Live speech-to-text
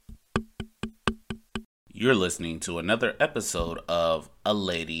You're listening to another episode of A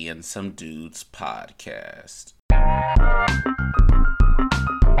Lady and Some Dudes podcast.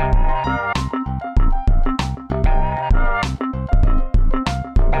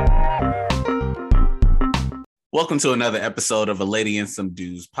 Welcome to another episode of A Lady and Some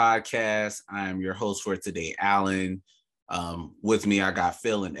Dudes podcast. I am your host for today, Alan. With me, I got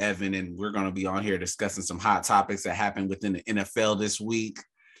Phil and Evan, and we're going to be on here discussing some hot topics that happened within the NFL this week.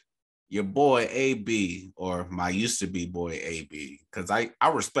 Your boy AB, or my used to be boy AB, because I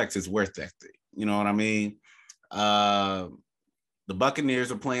respect his work ethic. You know what I mean? The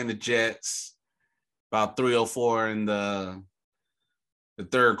Buccaneers are playing the Jets about 3:04 in the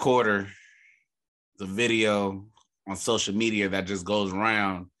third quarter. The video on social media that just goes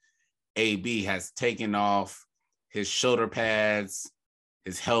around, AB has taken off his shoulder pads,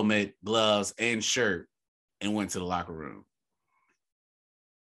 his helmet, gloves, and shirt, and went to the locker room.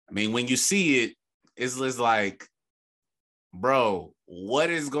 I mean, when you see it, it's just like, bro, what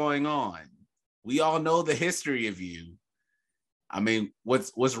is going on? We all know the history of you. I mean,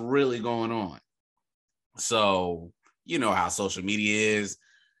 what's really going on? So, you know how social media is.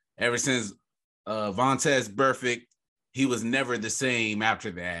 Ever since Vontaze Burfict, he was never the same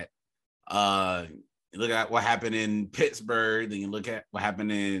after that. Look at what happened in Pittsburgh, then you look at what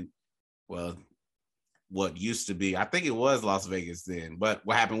happened in, well, what used to be, I think it was Las Vegas then, but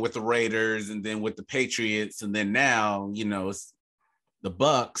what happened with the Raiders and then with the Patriots, and then now, you know, it's the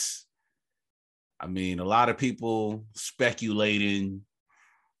Bucks. I mean, a lot of people speculating,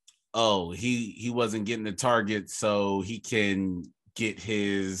 oh, he wasn't getting the target so he can get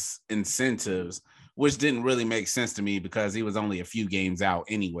his incentives, which didn't really make sense to me because he was only a few games out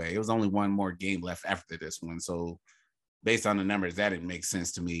anyway. It was only one more game left after this one. So based on the numbers, that didn't make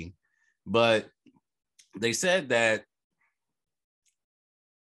sense to me. But they said that,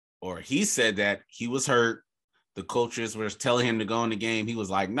 or he said that he was hurt. The coaches were telling him to go in the game. He was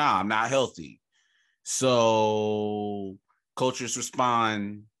like, nah, I'm not healthy. So coaches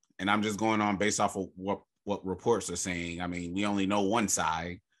respond, and I'm just going on based off of what reports are saying. I mean, we only know one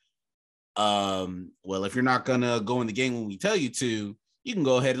side. Well, if you're not going to go in the game when we tell you to, you can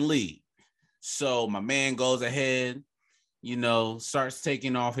go ahead and leave. So my man goes ahead, you know, starts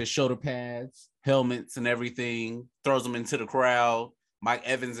taking off his shoulder pads, helmets and everything, throws them into the crowd. Mike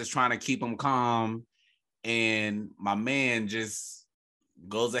Evans is trying to keep him calm. And my man just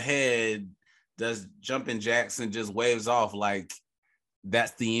goes ahead, does jumping jacks and just waves off like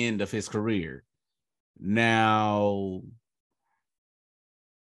that's the end of his career. Now,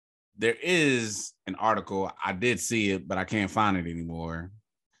 there is an article, I did see it, but I can't find it anymore,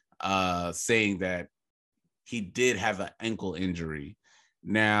 saying that he did have an ankle injury.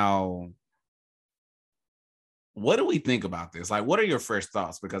 Now, what do we think about this? Like, what are your first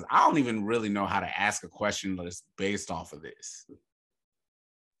thoughts? Because I don't even really know how to ask a question that's based off of this.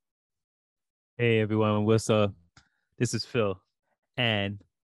 Hey, everyone. What's up? This is Phil. And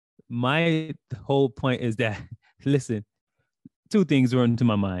my whole point is that, listen, two things run into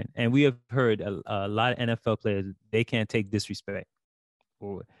my mind. And we have heard a lot of NFL players, they can't take disrespect.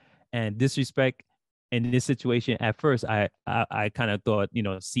 And disrespect in this situation, at first, I kind of thought, you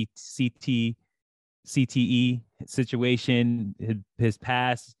know, CTE situation, his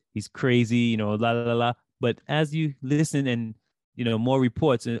past, he's crazy, you know, la la la. But as you listen and, you know, more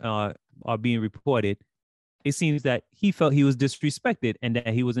reports are being reported, it seems that he felt he was disrespected and that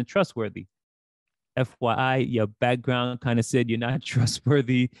he wasn't trustworthy. FYI, your background kind of said you're not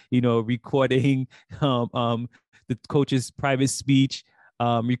trustworthy, you know, recording the coach's private speech,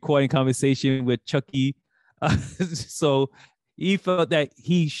 recording conversation with Chucky. So he felt that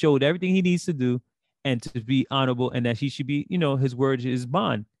he showed everything he needs to do and to be honorable, and that he should be, you know, his word is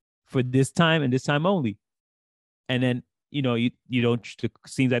bond for this time and this time only. And then, you know, you don't, it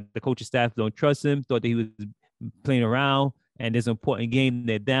seems like the coaching staff don't trust him, thought that he was playing around, and there's an important game,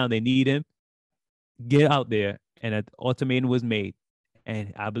 they're down, they need him. Get out there. And an ultimatum was made.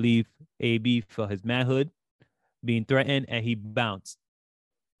 And I believe AB felt his manhood being threatened, and he bounced.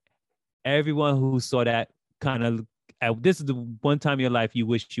 Everyone who saw that kind of, this is the one time in your life you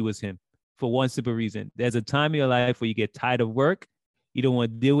wish you was him. For one simple reason. There's a time in your life where you get tired of work. You don't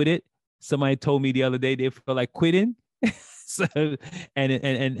want to deal with it. Somebody told me the other day they felt like quitting. So,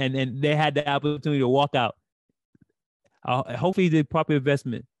 and they had the opportunity to walk out. Hopefully they did proper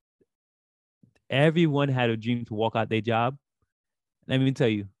investment. Everyone had a dream to walk out their job. Let me tell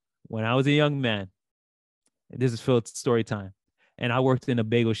you, when I was a young man, this is Phil's story time, and I worked in a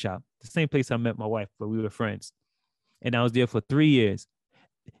bagel shop, the same place I met my wife, but we were friends. And I was there for 3 years.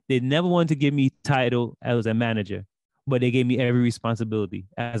 They never wanted to give me title as a manager, but they gave me every responsibility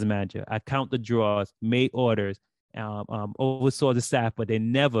as a manager. I count the draws, made orders, oversaw the staff, but they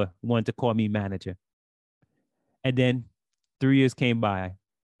never wanted to call me manager. And then 3 years came by.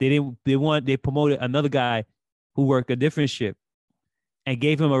 They promoted another guy who worked a different shift and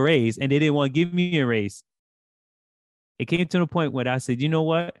gave him a raise, and they didn't want to give me a raise. It came to the point where I said, you know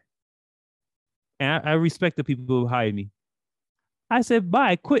what? And I respect the people who hired me. I said,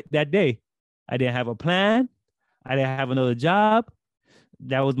 bye, I quit that day. I didn't have a plan. I didn't have another job.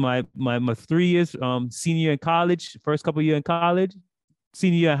 That was my 3 years, senior year in college, first couple of years in college,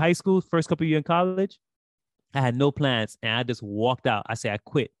 senior year in high school, first couple of years in college. I had no plans, and I just walked out. I said I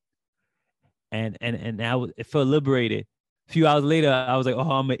quit, and it felt liberated. A few hours later, I was like,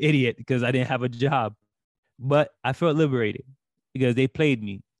 oh, I'm an idiot because I didn't have a job, but I felt liberated because they played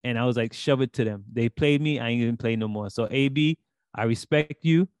me, and I was like, shove it to them. They played me. I ain't even play no more. So AB, I respect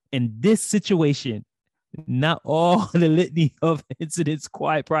you in this situation. Not all the litany of incidents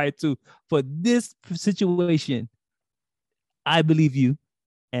quiet prior to. For this situation, I believe you,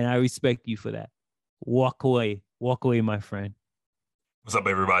 and I respect you for that. Walk away, my friend. What's up,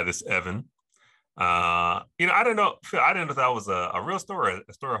 everybody? This is Evan. I didn't know if that was a real story,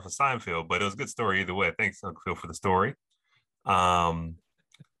 a story off of Seinfeld, but it was a good story either way. Thanks, Uncle Phil, for the story. Now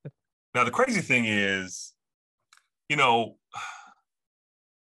the crazy thing is,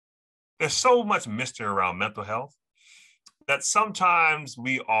 there's so much mystery around mental health that sometimes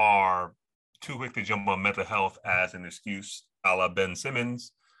we are too quick to jump on mental health as an excuse, a la Ben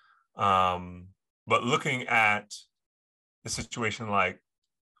Simmons. But looking at the situation, like,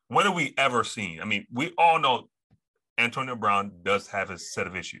 when have we ever seen? I mean, we all know Antonio Brown does have his set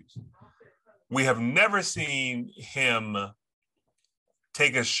of issues. We have never seen him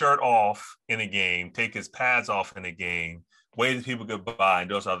take his shirt off in a game, take his pads off in a game, wave people goodbye,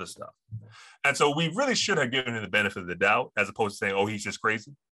 and those other stuff. And so we really should have given him the benefit of the doubt, as opposed to saying, "Oh, he's just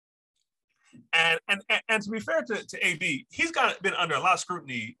crazy." And to be fair to AB, he's been under a lot of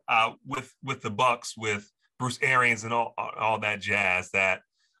scrutiny with the Bucks, with Bruce Arians and all that jazz. That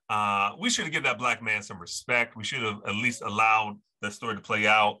we should have given that black man some respect. We should have at least allowed the story to play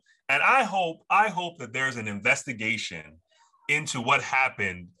out. And I hope that there's an investigation into what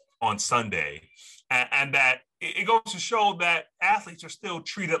happened on Sunday, and that it goes to show that athletes are still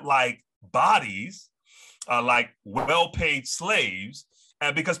treated like bodies, like well-paid slaves,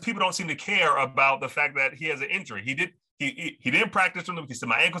 because people don't seem to care about the fact that he has an injury. He didn't practice with them. He said,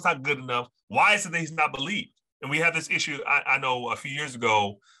 my ankle's not good enough. Why is it that he's not believed? And we have this issue. I know a few years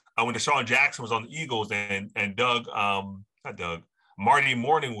ago when Deshaun Jackson was on the Eagles, and Marty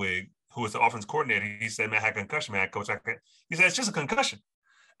Morningwig, who was the offense coordinator, he said, man, I had a concussion, man, coach. He said, it's just a concussion.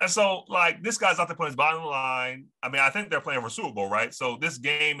 And so, like, this guy's out there putting his bottom line. I mean, I think they're playing for Super Bowl, right? So this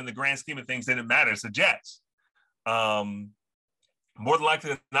game, in the grand scheme of things, didn't matter. It's the Jets. More than likely,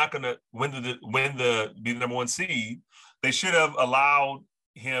 they're not going to be the number one seed. They should have allowed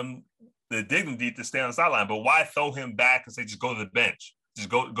him the dignity to stay on the sideline. But why throw him back and say, just go to the bench, just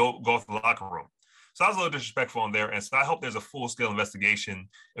go to the locker room? So I was a little disrespectful on there. And so I hope there's a full-scale investigation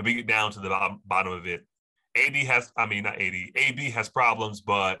and we get down to the bottom of it. AB has problems,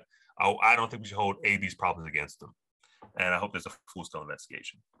 but I don't think we should hold AB's problems against him. And I hope there's a full-scale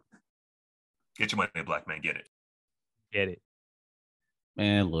investigation. Get your money, black man. Get it. Get it.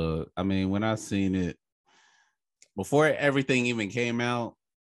 Man, look, I mean, when I seen it, before everything even came out,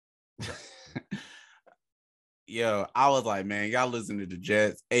 yo, I was like, man, y'all listen to the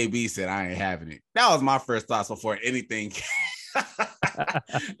Jets. AB said, I ain't having it. That was my first thoughts before anything.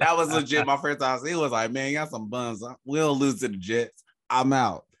 That was legit my first thoughts. He was like, man, y'all some bums. We'll lose to the Jets. I'm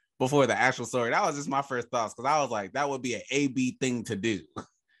out. Before the actual story, that was just my first thoughts, because I was like, that would be an AB thing to do.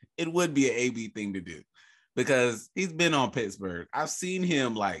 It would be an AB thing to do, because he's been on Pittsburgh. I've seen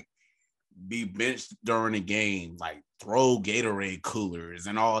him like be benched during a game, like throw Gatorade coolers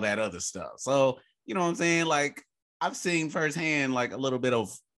and all that other stuff. So, you know what I'm saying? Like, I've seen firsthand like a little bit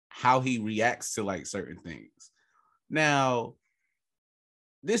of how he reacts to like certain things. Now,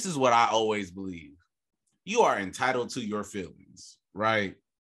 this is what I always believe. You are entitled to your feelings, right?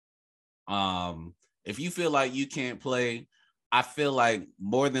 If you feel like you can't play, I feel like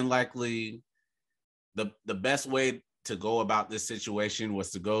more than likely the best way to go about this situation was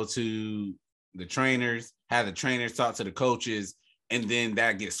to go to the trainers, have the trainers talk to the coaches, and then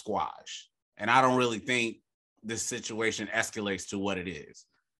that gets squashed. And I don't really think this situation escalates to what it is.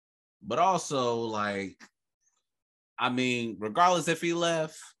 But also, like, I mean, regardless if he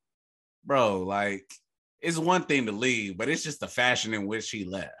left, bro, like, it's one thing to leave, but it's just the fashion in which he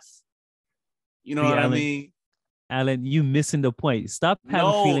left. You know what I mean? Alan, you missing the point. Stop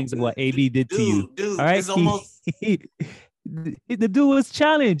having feelings of what AB did to you. Dude, all right, it's almost the dude was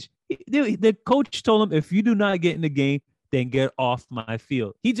challenged. The coach told him, if you do not get in the game, then get off my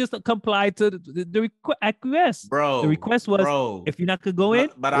field. He just complied to the request. bro. The request was, if you're not gonna go in,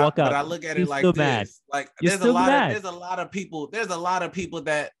 walk out. But I look at it He's like still this. mad. Like You're still mad. there's a lot of people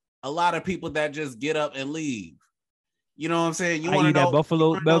that just get up and leave. You know what I'm saying? You want to know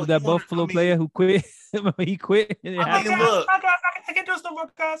that Buffalo player who quit? He quit. I mean, look, I can do some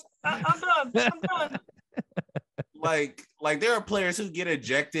work, guys. I'm done. Like there are players who get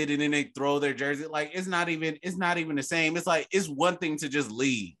ejected and then they throw their jersey. Like it's not even the same. It's like it's one thing to just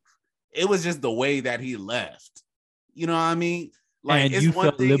leave. It was just the way that he left. You know what I mean? Like and it's you one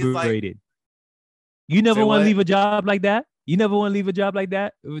felt thing. liberated. You never want to leave a job like that. You never want to leave a job like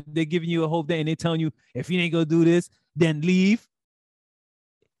that. They're giving you a whole day and they're telling you, if you ain't gonna do this, then leave.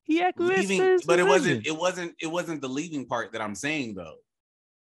 He acquiesced, but it wasn't the leaving part that I'm saying though.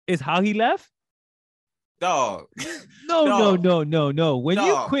 Is how he left? Dog. No. When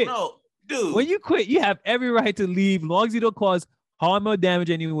you quit, dude. When you quit, you have every right to leave, as long as you don't cause harm or damage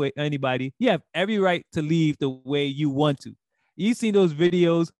anybody. You have every right to leave the way you want to. You seen those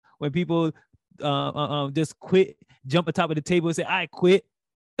videos when people just quit, jump on top of the table and say, "I quit."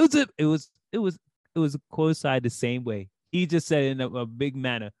 It was coincide the same way. He just said it in a big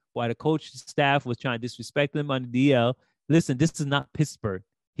manner while the coach staff was trying to disrespect him on the DL. Listen, this is not Pittsburgh.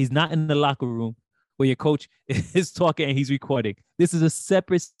 He's not in the locker room where your coach is talking and he's recording. This is a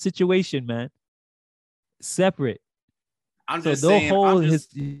separate situation, man. Separate. I'm just saying. His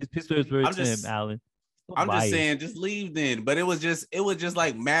Pittsburgh's words to him, Alan. I'm just saying, just leave then. But it was just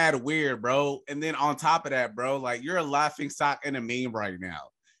like mad weird, bro. And then on top of that, bro, like you're a laughing stock and a meme right now.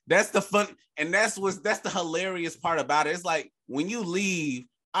 That's the fun, and that's the hilarious part about it. It's like when you leave,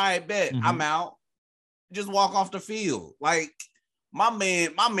 I bet I'm out. Just walk off the field. Like my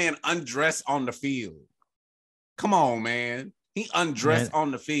man undressed on the field. Come on, man. He undressed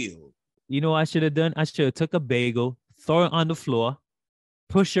on the field. You know what I should have done? I should have took a bagel, throw it on the floor,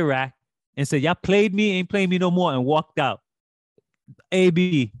 push a rack, and said, "Y'all played me, ain't playing me no more," and walked out.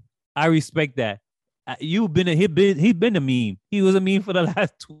 AB, I respect that. He been a meme. He was a meme for the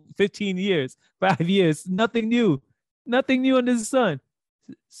last 15 years, 5 years. Nothing new under the sun.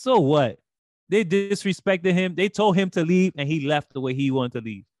 So what? They disrespected him. They told him to leave, and he left the way he wanted to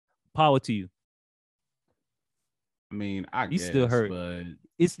leave. Power to you. I mean, I guess, still hurt, but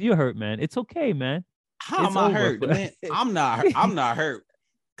you're hurt, man. It's okay, man. How am I hurt? Man, I'm not hurt.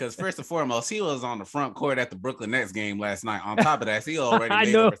 Because first and foremost, he was on the front court at the Brooklyn Nets game last night. On top of that, he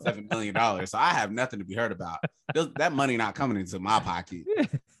already made over $7 million. So I have nothing to be hurt about. That money not coming into my pocket.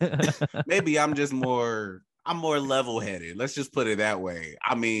 Maybe I'm more level-headed. Let's just put it that way.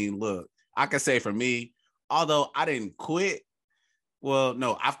 I mean, look, I can say for me, although I didn't quit, well,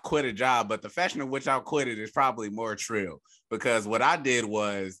 no, I've quit a job, but the fashion in which I quit it is probably more true. Because what I did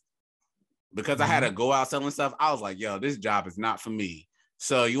was, because I had to go out selling stuff, I was like, yo, this job is not for me.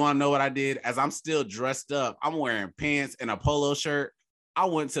 So you want to know what I did? As I'm still dressed up, I'm wearing pants and a polo shirt. I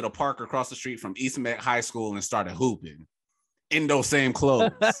went to the park across the street from East Met High School and started hooping in those same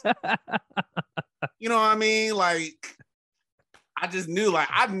clothes. You know what I mean? Like, I just knew, like,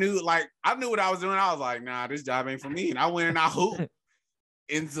 I knew what I was doing. I was like, nah, this job ain't for me. And I went and I hooped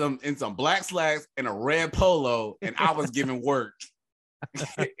in some black slacks and a red polo, and I was giving work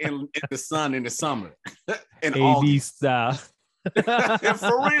in the sun in the summer. In AB style.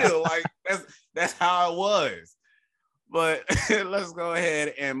 For real, like that's how it was. But let's go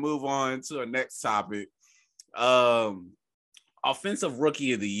ahead and move on to our next topic. Offensive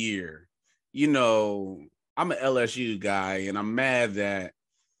Rookie of the Year. You know, I'm an LSU guy, and I'm mad that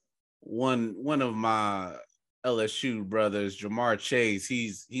one of my LSU brothers, Jamar Chase,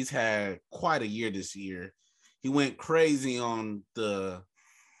 he's had quite a year this year. He went crazy on the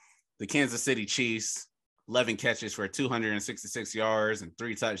Kansas City Chiefs. 11 catches for 266 yards and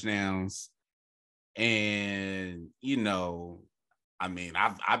 3 touchdowns. And, you know, I mean,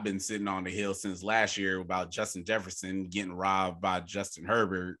 I've been sitting on the hill since last year about Justin Jefferson getting robbed by Justin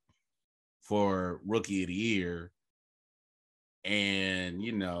Herbert for Rookie of the Year. And,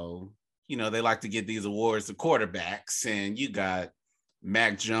 you know, they like to get these awards to quarterbacks. And you got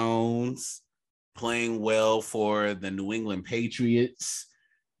Mac Jones playing well for the New England Patriots.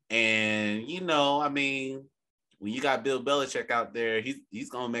 And, you know, I mean, when you got Bill Belichick out there, he's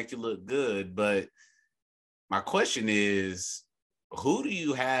going to make you look good. But my question is, who do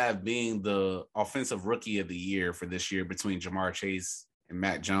you have being the Offensive Rookie of the Year for this year between Jamar Chase and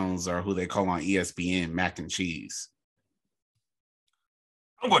Mac Jones, or who they call on ESPN, Mac and Cheese?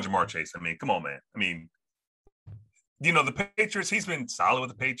 I'm going Jamar Chase. I mean, come on, man. I mean, the Patriots, he's been solid with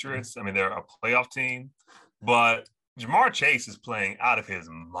the Patriots. I mean, they're a playoff team, but Jamar Chase is playing out of his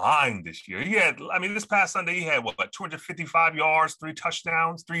mind this year. This past Sunday, he had 255 yards, 3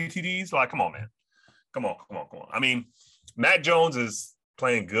 touchdowns, 3 TDs. Like, come on, man. Come on. I mean, Matt Jones is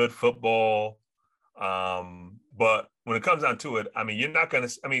playing good football. But when it comes down to it, I mean, you're not going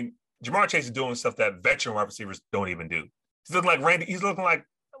to, Jamar Chase is doing stuff that veteran wide receivers don't even do. He's looking like Randy.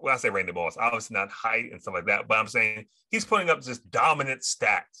 I say Randy Moss, obviously not height and stuff like that, but I'm saying he's putting up just dominant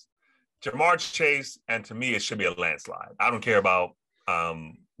stats. Jamar Chase, and to me, it should be a landslide. I don't care about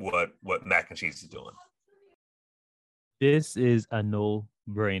what Mac and Cheese is doing. This is a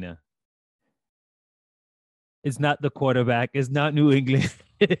no-brainer. It's not the quarterback. It's not New England.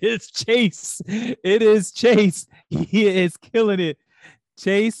 It's Chase. It is Chase. He is killing it.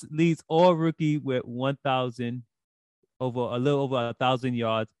 Chase leads all rookie with 1,000. A little over 1,000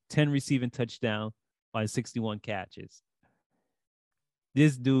 yards, 10 receiving touchdowns on 61 catches.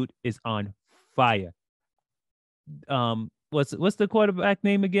 This dude is on fire. What's the quarterback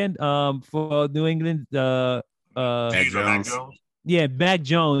name again? For New England, Mac Jones. Yeah, Mac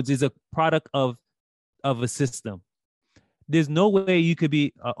Jones is a product of a system. There's no way you could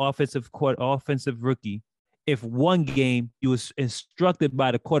be an offensive rookie if one game you was instructed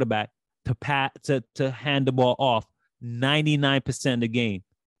by the quarterback to hand the ball off 99% of the game,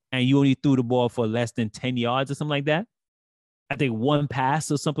 and you only threw the ball for less than 10 yards or something like that. I think one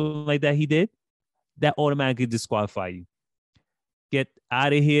pass or something like that he did, that automatically disqualify you. Get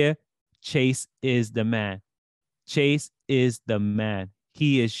out of here. Chase is the man. Chase is the man.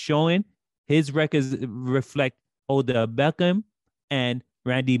 He is showing his records reflect Odell Beckham and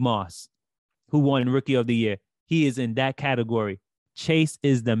Randy Moss, who won Rookie of the Year. He is in that category. Chase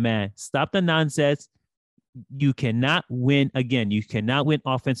is the man. Stop the nonsense. You cannot win again. You cannot win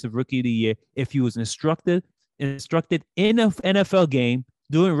Offensive Rookie of the Year if you was instructed in an NFL game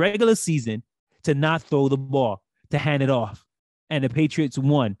during regular season to not throw the ball, to hand it off. And the Patriots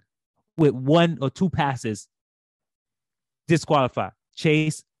won with 1 or 2 passes. Disqualified.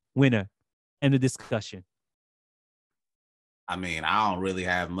 Chase, winner. End of discussion. I mean, I don't really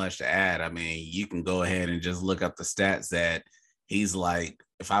have much to add. I mean, you can go ahead and just look up the stats that he's like,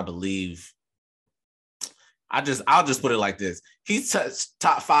 if I believe, I'll just put it like this. He's touched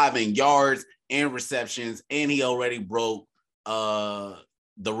top 5 in yards and receptions, and he already broke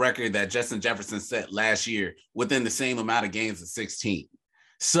the record that Justin Jefferson set last year within the same amount of games of 16.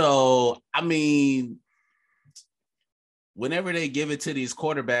 So, I mean, whenever they give it to these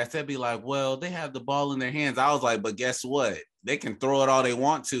quarterbacks, they'd be like, well, they have the ball in their hands. I was like, but guess what? They can throw it all they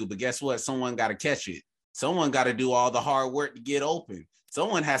want to, but guess what? Someone got to catch it. Someone got to do all the hard work to get open.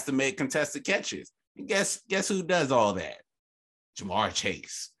 Someone has to make contested catches. And guess who does all that? Jamar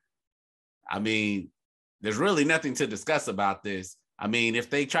Chase. I mean, there's really nothing to discuss about this. I mean, if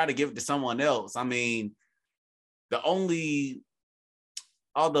they try to give it to someone else, I mean, although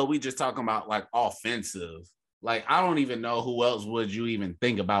we just talking about like offensive, like I don't even know who else would you even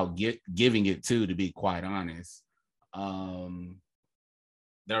think about giving it to be quite honest.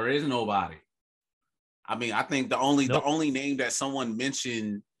 There is nobody. I mean, I think the only name that someone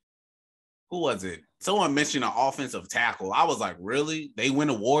mentioned, who was it? Someone mentioned an offensive tackle. I was like, really? They win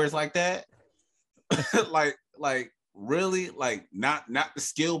awards like that? like really? Like not the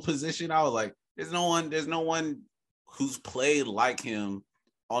skill position. I was like, there's no one who's played like him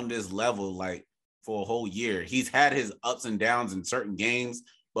on this level, like for a whole year. He's had his ups and downs in certain games,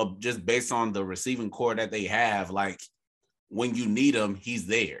 but just based on the receiving core that they have, like when you need him, he's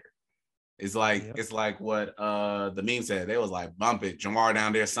there. It's like It's like what the meme said. They was like, bump it, Jamar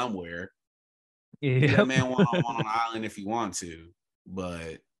down there somewhere. Yeah, that man one-on-one on the island if you want to,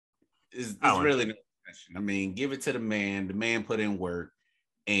 but it's really no question. I mean, give it to the man. The man put in work,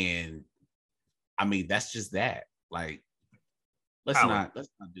 and I mean that's just that. Like, let's not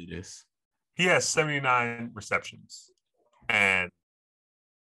do this. He has 79 receptions and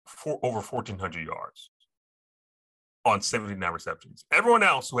over 1,400 yards on 79 receptions. Everyone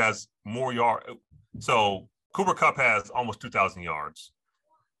else who has more yards, so Cooper Kupp has almost 2,000 yards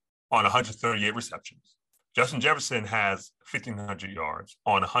on 138 receptions. Justin Jefferson has 1,500 yards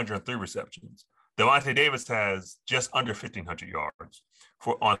on 103 receptions. Devontae Davis has just under 1,500 yards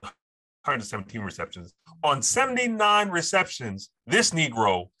on 117 receptions. On 79 receptions, this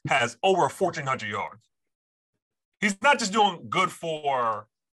Negro has over 1,400 yards. He's not just doing good for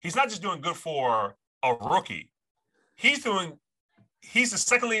a rookie. He's the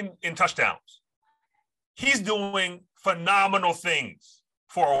second lead in touchdowns. He's doing phenomenal things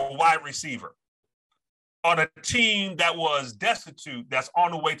for a wide receiver on a team that was destitute, that's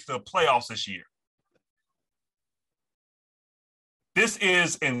on the way to the playoffs this year. This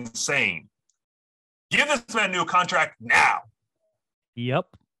is insane. Give this man a new contract now. Yep.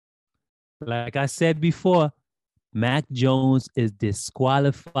 Like I said before, Mac Jones is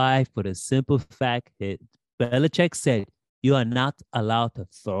disqualified for the simple fact that Belichick said you are not allowed to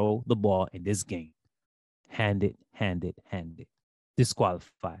throw the ball in this game. Hand it.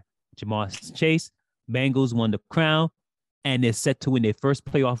 Disqualified. Jamar Chase, Bengals won the crown, and they're set to win their first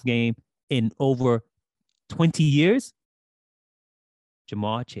playoff game in over 20 years.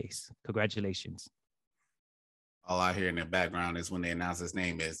 Jamar Chase, congratulations. All I hear in the background is when they announce his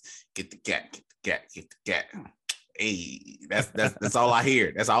name is get the gat. Hey, that's all I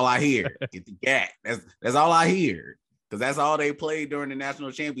hear. That's all I hear. Get the gat. That's all I hear. Because that's all they played during the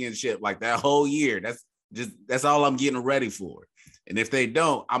national championship, like that whole year. That's all I'm getting ready for. And if they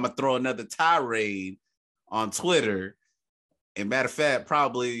don't, I'm gonna throw another tirade on Twitter. And matter of fact,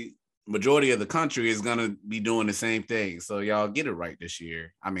 probably majority of the country is gonna be doing the same thing. So y'all get it right this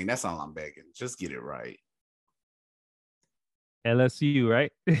year. I mean, that's all I'm begging. Just get it right. LSU,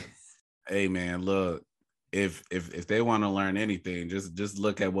 right? Hey man, look, if they want to learn anything, just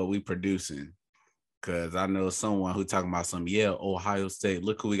look at what we producing. Cause I know someone who talking about Ohio State,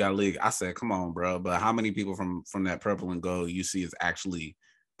 look who we got league. I said, come on, bro. But how many people from that purple and gold you see is actually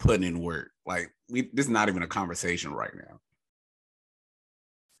putting in work? Like this is not even a conversation right now.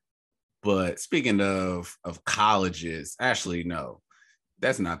 But speaking of colleges, actually, no,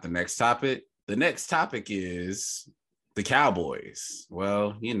 that's not the next topic. The next topic is the Cowboys.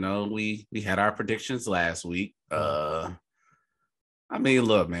 Well, we had our predictions last week. I mean,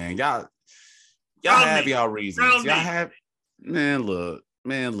 look, man, y'all have y'all reasons. Y'all have, man, look.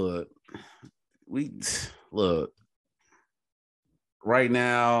 We look right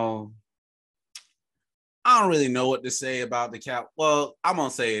now. I don't really know what to say about the Cow. Well, I'm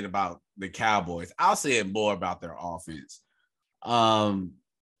gonna say it about the Cowboys. I'll say it more about their offense.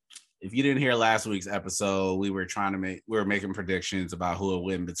 If you didn't hear last week's episode, we were making predictions about who will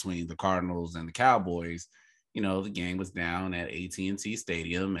win between the Cardinals and the Cowboys. The game was down at AT&T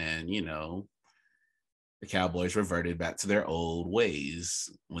Stadium, and the Cowboys reverted back to their old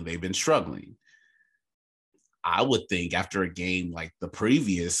ways when they've been struggling. I would think after a game like the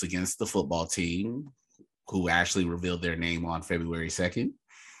previous against the football team, who actually revealed their name on February 2nd,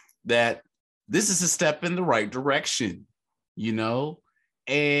 that this is a step in the right direction,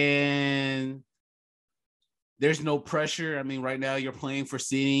 and there's no pressure. I mean, right now you're playing for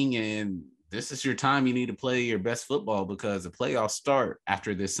seeding, and this is your time. You need to play your best football because the playoffs start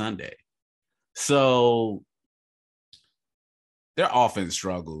after this Sunday. So their offense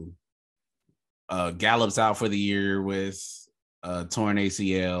struggled. Gallup's out for the year with torn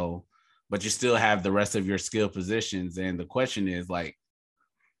ACL, but you still have the rest of your skill positions. And the question is, like,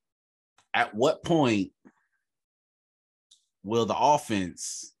 at what point will the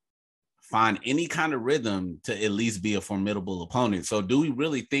offense find any kind of rhythm to at least be a formidable opponent? So do we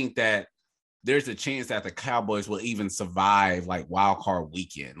really think that there's a chance that the Cowboys will even survive like wild card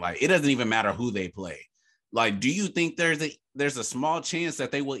weekend? Like, it doesn't even matter who they play. Like, do you think there's a small chance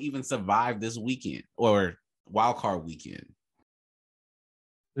that they will even survive this weekend or wild card weekend?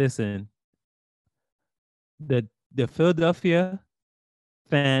 Listen, the Philadelphia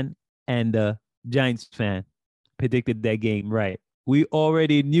fan and the Giants fan predicted that game right. We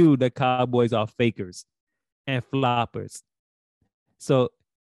already knew the Cowboys are fakers and floppers. So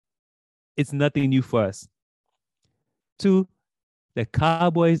it's nothing new for us. 2, the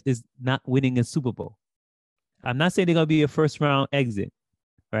Cowboys is not winning a Super Bowl. I'm not saying they're going to be a first-round exit,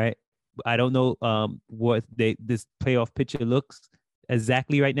 right? I don't know what this playoff picture looks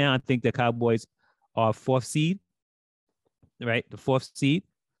exactly right now. I think the Cowboys are 4th seed, right? The 4th seed.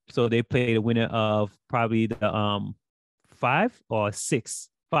 So they play the winner of probably the 5 or 6.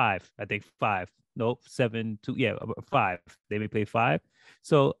 5, I think 5. No, 7, 2. Yeah, 5. They may play 5.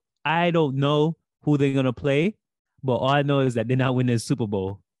 So I don't know who they're going to play, but all I know is that they're not winning the Super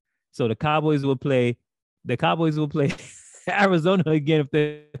Bowl. So the Cowboys will play Arizona again if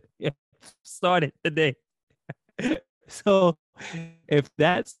they started today. So if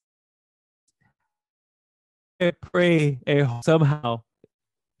that's pray somehow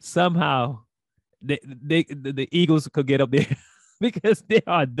the Eagles could get up there because they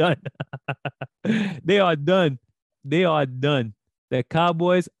are done. They are done. The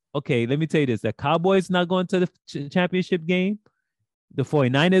Cowboys, okay, let me tell you this. The Cowboys not going to the championship game. The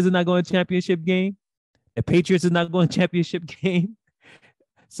 49ers are not going to championship game. The Patriots are not going to championship game.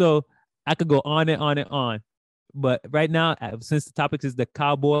 So I could go on and on and on. But right now, since the topic is the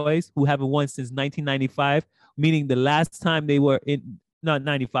Cowboys, who haven't won since 1995, meaning the last time they were in, not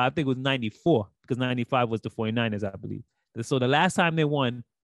 95, I think it was 94, because 95 was the 49ers, I believe. So the last time they won,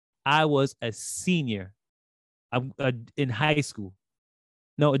 I was a senior. I'm in high school.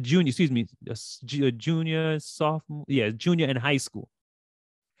 No, a junior. Excuse me, a junior, sophomore. Yeah, junior in high school.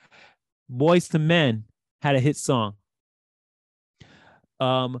 Boys to Men had a hit song.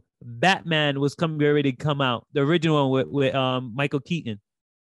 Batman was ready to come out. The original one with Michael Keaton.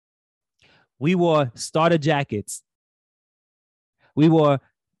 We wore starter jackets. We wore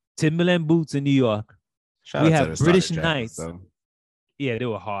Timberland boots in New York. Shout we out to have the British starter jackets, Knights. though. Yeah, they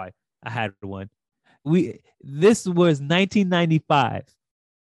were hard. I had one. This was 1995.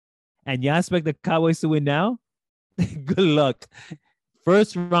 And y'all expect the Cowboys to win now? Good luck.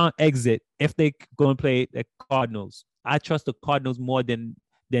 First round exit if they go and play the Cardinals. I trust the Cardinals more than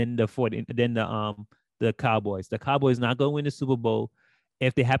the Cowboys. The Cowboys not going to win the Super Bowl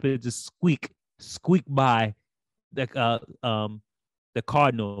if they happen to just squeak by the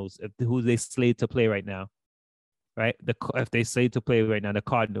Cardinals, who they slate to play right now, right? If they slate to play right now, the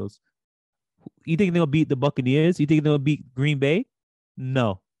Cardinals. You think they'll beat the Buccaneers? You think they'll beat Green Bay?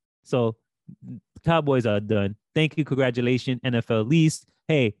 No. So Cowboys are done. Thank you, congratulations, NFL East.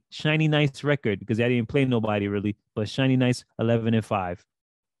 Hey, shiny nice record because I didn't play nobody really, but shiny nice 11-5.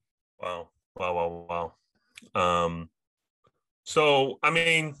 Wow. So I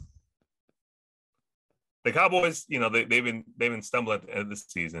mean, the Cowboys, they've been stumbling at the end of the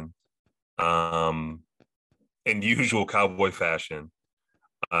season, in usual Cowboy fashion.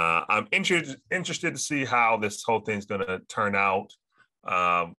 I'm interested to see how this whole thing's going to turn out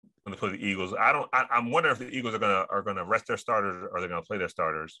when they play the Eagles. I'm wondering if the Eagles are gonna rest their starters or they're gonna play their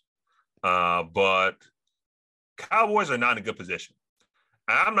starters. But Cowboys are not in a good position.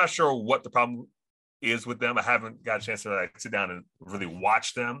 I'm not sure what the problem is with them. I haven't got a chance to sit down and really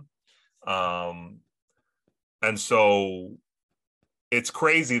watch them. And so it's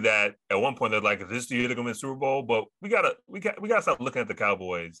crazy that at one point they're like, "This is the year they're going to win the Super Bowl," but we gotta start looking at the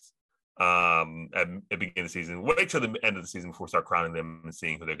Cowboys at the beginning of the season. Wait till the end of the season before we start crowning them and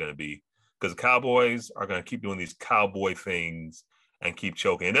seeing who they're going to be, because the Cowboys are going to keep doing these cowboy things and keep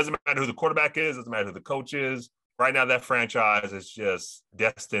choking. It doesn't matter who the quarterback is. It doesn't matter who the coach is. Right now, that franchise is just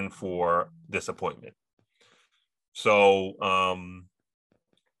destined for disappointment. So,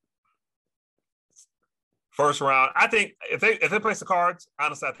 first round, I think if they place the Cards,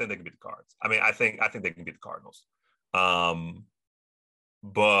 honestly, I think they can beat the Cards. I mean, I think they can beat the Cardinals.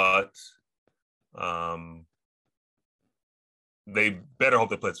 But they better hope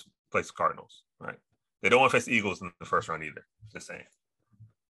they place the Cardinals, right? They don't want to face the Eagles in the first round either. Just saying.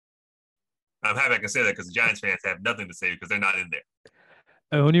 I'm happy I can say that because the Giants fans have nothing to say because they're not in there.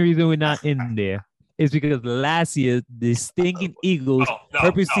 The only reason we're not in there is because last year the stinking Eagles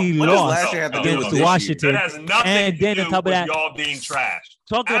purposely lost against Washington, and then on top of that, y'all being trash.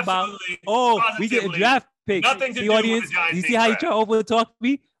 Talking about we get draft picks. Nothing to the do audience, with the Giants. You see how you try to over talk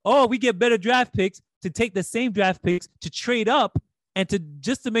me? Oh, we get better draft picks to take the same draft picks to trade up and to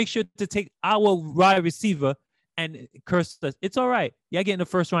make sure to take our wide receiver and curse us. It's all right. Y'all getting the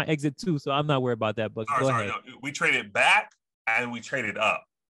first round exit too, so I'm not worried about that. But go ahead. No. We traded back and we traded up.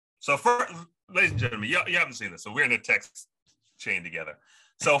 So first, ladies and gentlemen, you haven't seen this, so we're in a text chain together.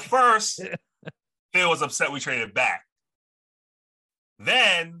 So first, Phil was upset we traded back.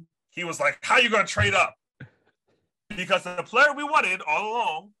 Then he was like, "How you going to trade up?" Because the player we wanted all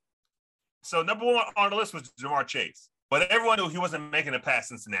along. So number one on the list was Jamar Chase, but everyone knew he wasn't making it past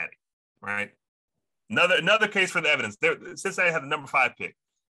Cincinnati, right? Another case for the evidence. Cincinnati had the number 5 pick.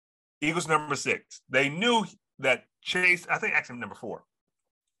 Eagles number 6. They knew that Chase, I think actually number 4.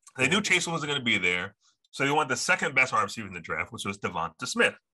 They knew Chase wasn't going to be there, so they wanted the second best wide receiver in the draft, which was Devonta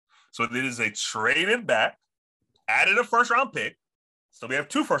Smith. So it is a traded back, added a first-round pick. So we have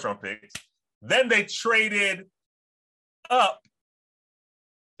 2 first-round picks. Then they traded up.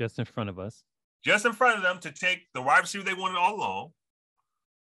 Just in front of us. Just in front of them to take the wide receiver they wanted all along.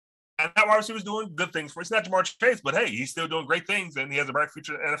 And that wide receiver was doing good things for us. It's not Jamar Chase, but hey, he's still doing great things, and he has a bright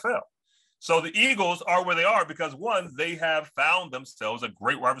future in the NFL. So the Eagles are where they are because, one, they have found themselves a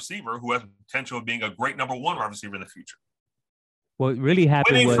great wide receiver who has the potential of being a great number 1 wide receiver in the future. What really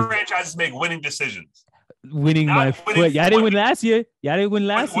happened winning was franchises make winning decisions. Winning my foot. Y'all didn't win last year. Y'all didn't win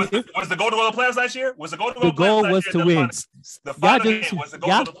last year. Was the goal to go to the playoffs last year? The goal was to win.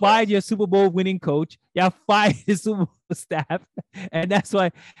 Y'all fired your Super Bowl winning coach. Y'all fired your Super Bowl staff, and that's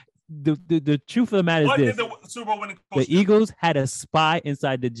why the truth of the matter is this: the Super Bowl winning coach the Eagles had a spy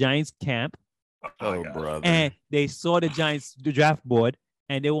inside the Giants camp. Oh, brother! And they saw the Giants draft board,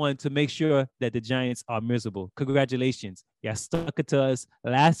 and they wanted to make sure that the Giants are miserable. Congratulations, y'all stuck it to us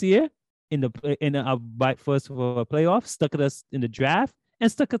last year in the first playoff, stuck at us in the draft,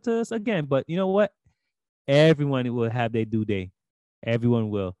 and stuck it to us again. But you know what? everyone will have their due day. Everyone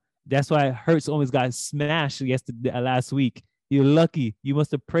will. That's why Hurts almost got smashed yesterday, last week. You're lucky. You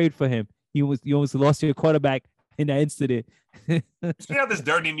must have prayed for him. You almost lost your quarterback in that incident. See how this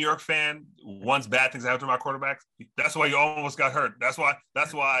dirty New York fan wants bad things happen to my quarterbacks? That's why you almost got hurt. That's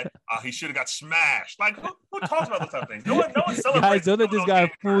why he should have got smashed. Like who talks about those type of things? No one celebrates. Guys, don't let this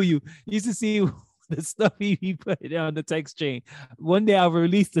guy fool you. You used to see the stuff he put on the text chain. One day I'll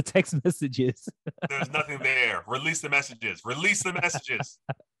release the text messages. There's nothing there. Release the messages. Release the messages.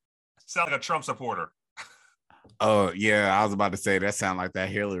 Sound like a Trump supporter. Oh yeah, I was about to say that sound like that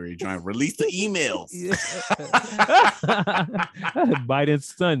Hillary joint. Release the emails.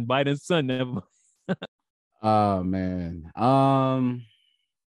 Biden's son. Oh man.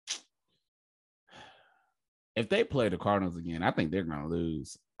 If they play the Cardinals again, I think they're gonna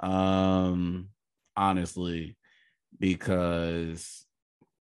lose. Honestly, because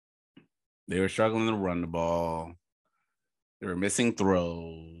they were struggling to run the ball. They were missing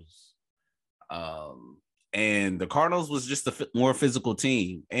throws. And the Cardinals was just a more physical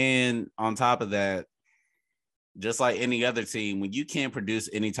team. And on top of that, just like any other team, when you can't produce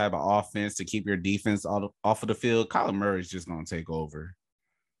any type of offense to keep your defense off of the field, Kyler Murray's just going to take over.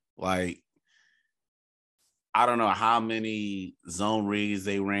 Like, I don't know how many zone reads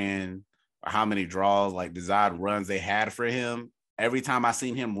they ran or how many draws, like desired runs they had for him. Every time I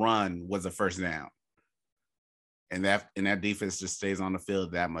seen him run was a first down. And that defense just stays on the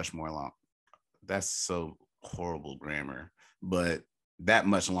field that much more long. That's so horrible grammar, but that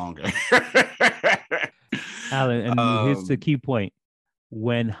much longer. Alan, and here's the key point.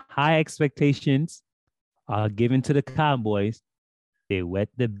 When high expectations are given to the Cowboys, they wet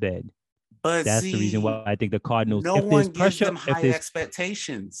the bed. But that's the reason why I think the Cardinals. No one gives them high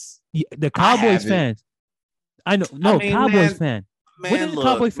expectations. The Cowboys fans. I know. No, Cowboys fan. Man, what are the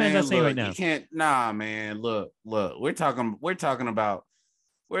Cowboys fans are saying right now? You can't. Nah, man. Look. We're talking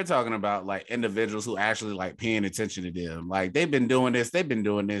about like individuals who actually like paying attention to them. Like they've been doing this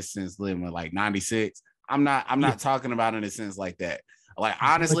since like 96. I'm not talking about in a sense like that. Like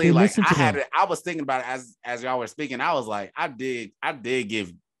honestly, like I was thinking about it as y'all were speaking. I was like, I did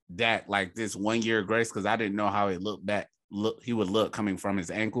give Dak like this 1 year grace because I didn't know how he would look coming from his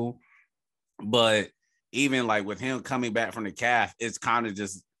ankle. But even like with him coming back from the calf, it's kind of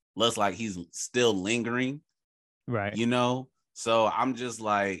just looks like he's still lingering. Right. You know? So I'm just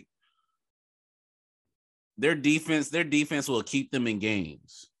like, their defense will keep them in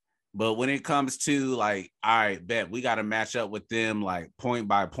games. But when it comes to like, all right, bet we got to match up with them like point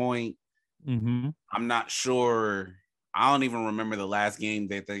by point. Mm-hmm. I'm not sure. I don't even remember the last game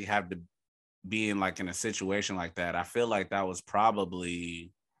that they have to be in like in a situation like that. I feel like that was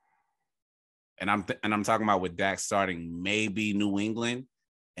probably, and I'm talking about with Dak starting maybe New England,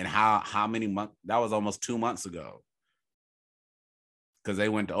 and how many months that was almost 2 months ago. Because they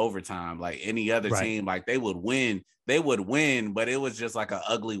went to overtime. Like any other team, like they would win, but it was just like an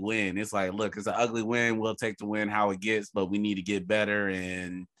ugly win. It's like, look, it's an ugly win. We'll take the win how it gets, but we need to get better,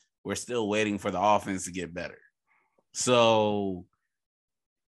 and we're still waiting for the offense to get better. So,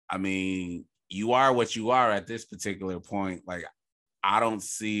 I mean, you are what you are at this particular point. Like, I don't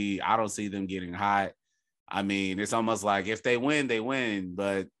see them getting hot. I mean, it's almost like if they win, they win,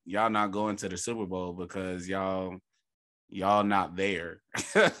 but y'all not going to the Super Bowl because y'all not there.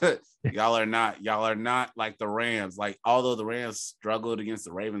 y'all are not like the Rams. Like, although the Rams struggled against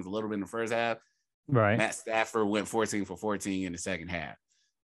the Ravens a little bit in the first half, right? Matt Stafford went 14 for 14 in the second half.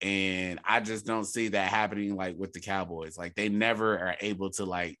 And I just don't see that happening like with the Cowboys. Like they never are able to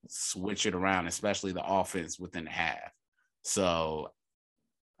like switch it around, especially the offense within the half. So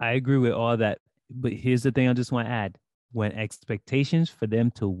I agree with all that. But here's the thing I just want to add. When expectations for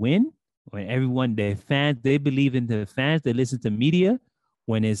them to win, when everyone, their fans, they believe in the fans, they listen to media,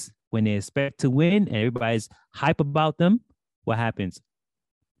 when they expect to win and everybody's hype about them, what happens?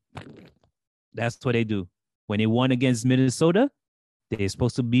 That's what they do. When they won against Minnesota, they're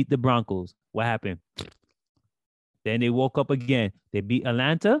supposed to beat the Broncos. What happened? Then they woke up again. They beat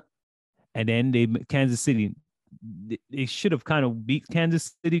Atlanta, and then they Kansas City. They should have kind of beat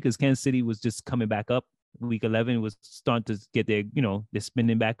Kansas City because Kansas City was just coming back up. Week 11 was starting to get they're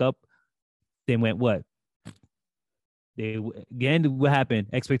spinning back up. Then went what? What happened?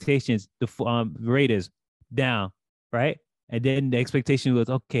 Expectations, the Raiders down, right? And then the expectation was,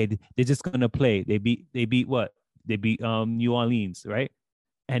 okay, they're just gonna play. They beat what? They beat New Orleans, right?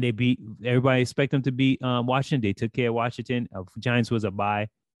 And they beat everybody. Expect them to beat Washington. They took care of Washington. Giants was a bye,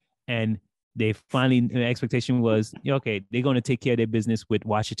 and they finally the expectation was okay. They're going to take care of their business with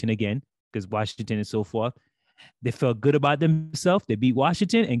Washington again because Washington is so forth. They felt good about themselves. They beat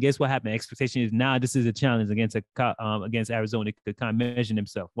Washington, and guess what happened? Expectation is now this is a challenge against against Arizona to kind of measure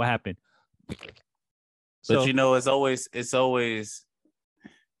themselves. What happened? But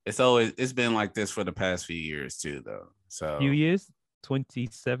it's been like this for the past few years too, though. So few years,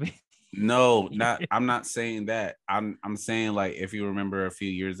 27. No, not. I'm not saying that. I'm saying like if you remember a few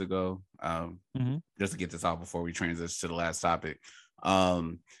years ago, just to get this out before we transition to the last topic,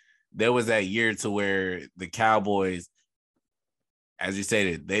 there was that year to where the Cowboys, as you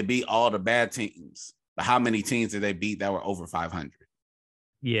stated, they beat all the bad teams. But how many teams did they beat that were over 500?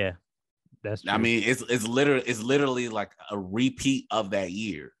 Yeah, that's true. I mean, it's literally like a repeat of that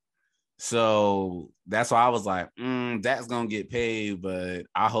year. So that's why I was like, that's going to get paid, but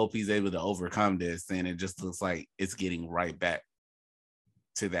I hope he's able to overcome this. And it just looks like it's getting right back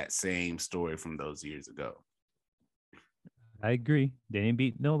to that same story from those years ago. I agree. They didn't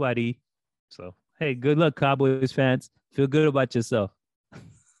beat nobody. So, hey, good luck, Cowboys fans. Feel good about yourself.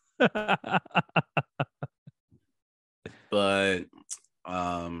 But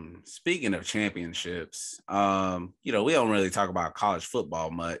speaking of championships, we don't really talk about college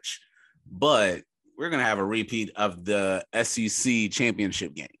football much. But we're going to have a repeat of the SEC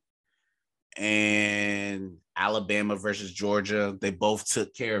championship game. And Alabama versus Georgia, they both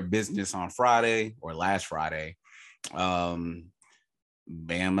took care of business on Friday or last Friday. Bama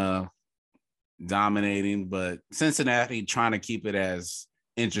dominating, but Cincinnati trying to keep it as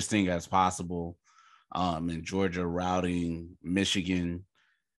interesting as possible. And Georgia routing Michigan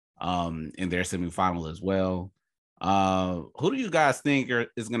in their semifinal as well. Who do you guys think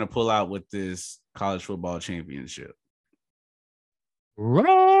is going to pull out with this college football championship?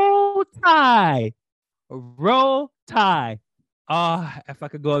 Roll Tide. Roll Tide. Oh, if I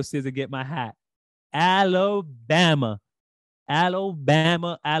could go upstairs and get my hat. Alabama.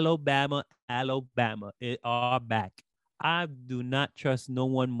 Alabama. It are back. I do not trust no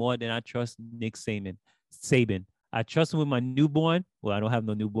one more than I trust Nick Saban. I trust him with my newborn. Well, I don't have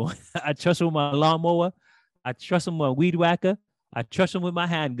no newborn. I trust him with my lawnmower. I trust him with my weed whacker. I trust him with my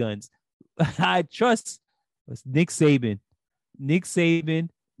handguns. I trust Nick Saban. Nick Saban,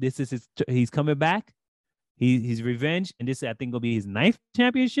 he's coming back. He's revenge. And this, I think, will be his 9th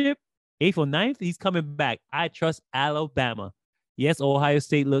championship. 8th or 9th. He's coming back. I trust Alabama. Yes, Ohio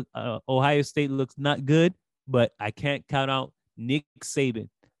State looks not good, but I can't count out Nick Saban.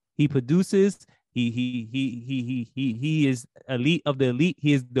 He produces. He is elite of the elite.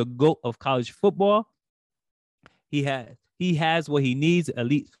 He is the GOAT of college football. He has what he needs,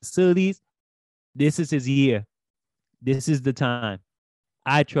 elite facilities. This is his year. This is the time.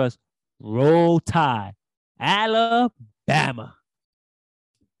 I trust Roll Tide. Alabama.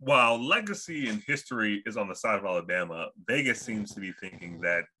 While legacy and history is on the side of Alabama, Vegas seems to be thinking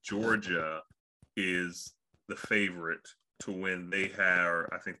that Georgia is the favorite to win. They have,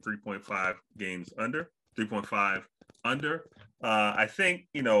 I think, 3.5 games under, 3.5 under. I think,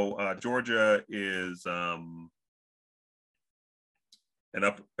 Georgia is a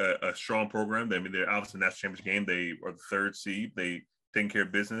strong program. I mean, they're obviously in the national championship game. They are the 3rd seed. They taking care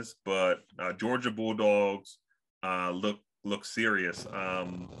of business, but Georgia Bulldogs look serious. I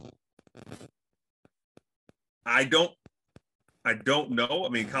don't know. I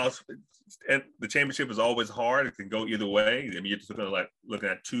mean, college and the championship is always hard. It can go either way. I mean, you're just looking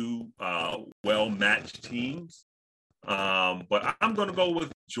at two well-matched teams. But I'm going to go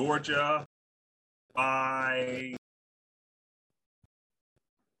with Georgia by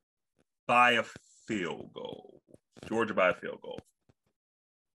a field goal. Georgia by a field goal.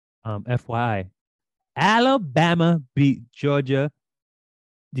 FYI, Alabama beat Georgia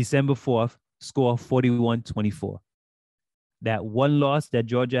December 4th, score 41-24. That one loss that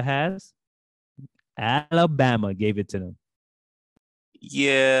Georgia has, Alabama gave it to them.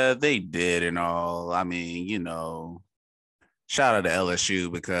 Yeah, they did and all. I mean, shout out to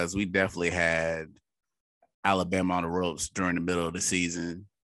LSU because we definitely had Alabama on the ropes during the middle of the season.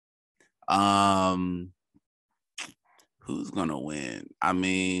 Who's gonna win? I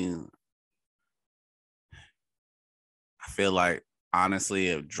mean, I feel like honestly,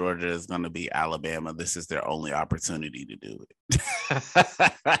 if Georgia is gonna beat Alabama, this is their only opportunity to do it.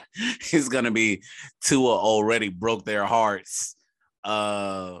 It's gonna be Tua already broke their hearts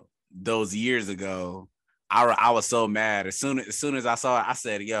those years ago. I was so mad. As soon as I saw it, I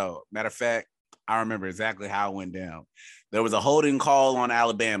said, yo, matter of fact, I remember exactly how it went down. There was a holding call on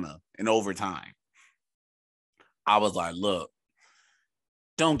Alabama in overtime. I was like, look,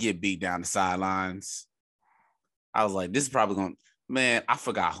 don't get beat down the sidelines. I was like, this is probably going to, man, I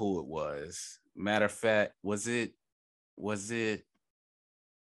forgot who it was. Matter of fact, was it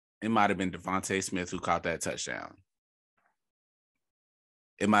It might have been Devontae Smith who caught that touchdown.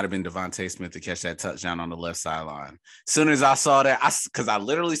 It might have been Devontae Smith to catch that touchdown on the left sideline. As soon as I saw that, because I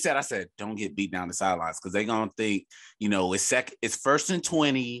literally said, don't get beat down the sidelines because they're going to think, it's first and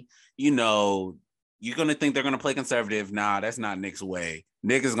 20, you're going to think they're going to play conservative. Nah, that's not Nick's way.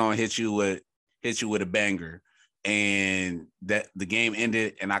 Nick is going to hit you with a banger. And that the game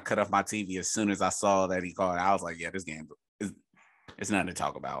ended and I cut off my TV as soon as I saw that he called. I was like, yeah, this game it's nothing to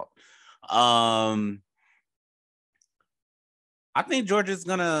talk about. I think Georgia's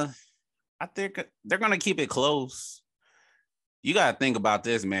I think they're gonna keep it close. You gotta think about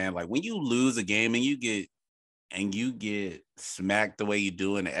this, man. Like when you lose a game and you get smacked the way you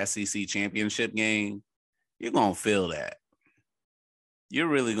do in the SEC championship game, you're gonna feel that. You're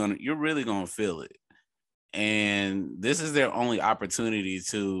really gonna feel it. And this is their only opportunity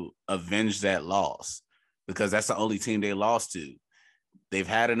to avenge that loss because that's the only team they lost to. They've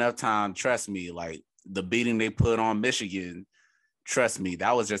had enough time, trust me, like the beating they put on Michigan. Trust me,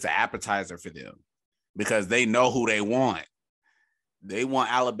 that was just an appetizer for them because they know who they want. They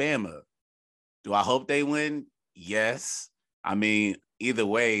want Alabama. Do I hope they win? Yes. I mean, either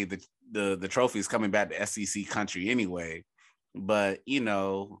way, the trophy is coming back to SEC country anyway. But,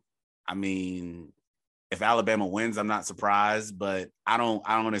 I mean, if Alabama wins, I'm not surprised, but I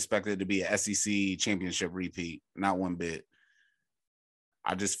don't expect it to be an SEC championship repeat. Not one bit.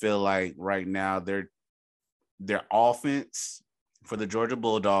 I just feel like right now their offense for the Georgia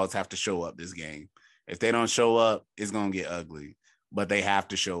Bulldogs have to show up this game. If they don't show up, it's going to get ugly, but they have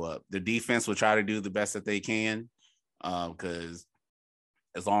to show up. The defense will try to do the best that they can because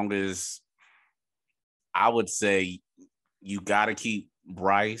as long as I would say you got to keep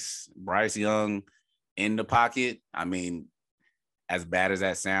Bryce Young in the pocket. I mean, as bad as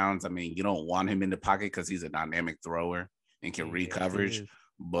that sounds, I mean, you don't want him in the pocket because he's a dynamic thrower and can read coverage.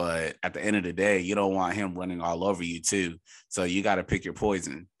 But at the end of the day, you don't want him running all over you too. So you got to pick your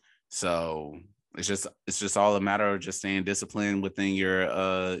poison. So it's just all a matter of just staying disciplined within your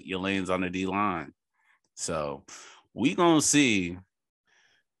lanes on the D line. So we gonna see.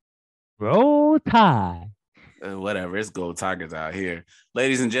 Roll Tide. Whatever, it's Gold Tigers out here.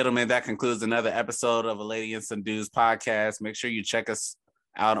 Ladies and gentlemen, that concludes another episode of A Lady and Some Dudes podcast. Make sure you check us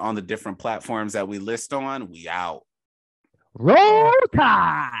out on the different platforms that we list on. We out. Roll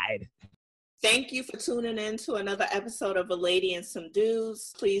Tide. Thank you for tuning in to another episode of A Lady and Some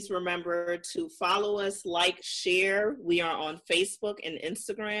Dudes. Please remember to follow us, like, share. We are on Facebook and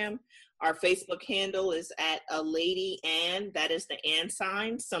Instagram. Our Facebook handle is at A Lady and, that is the and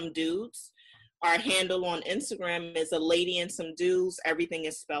sign, Some Dudes. Our handle on Instagram is A Lady and Some Dudes. Everything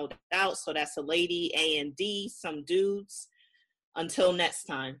is spelled out, so that's A Lady, A and D, Some Dudes. Until next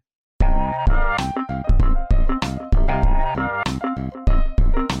time.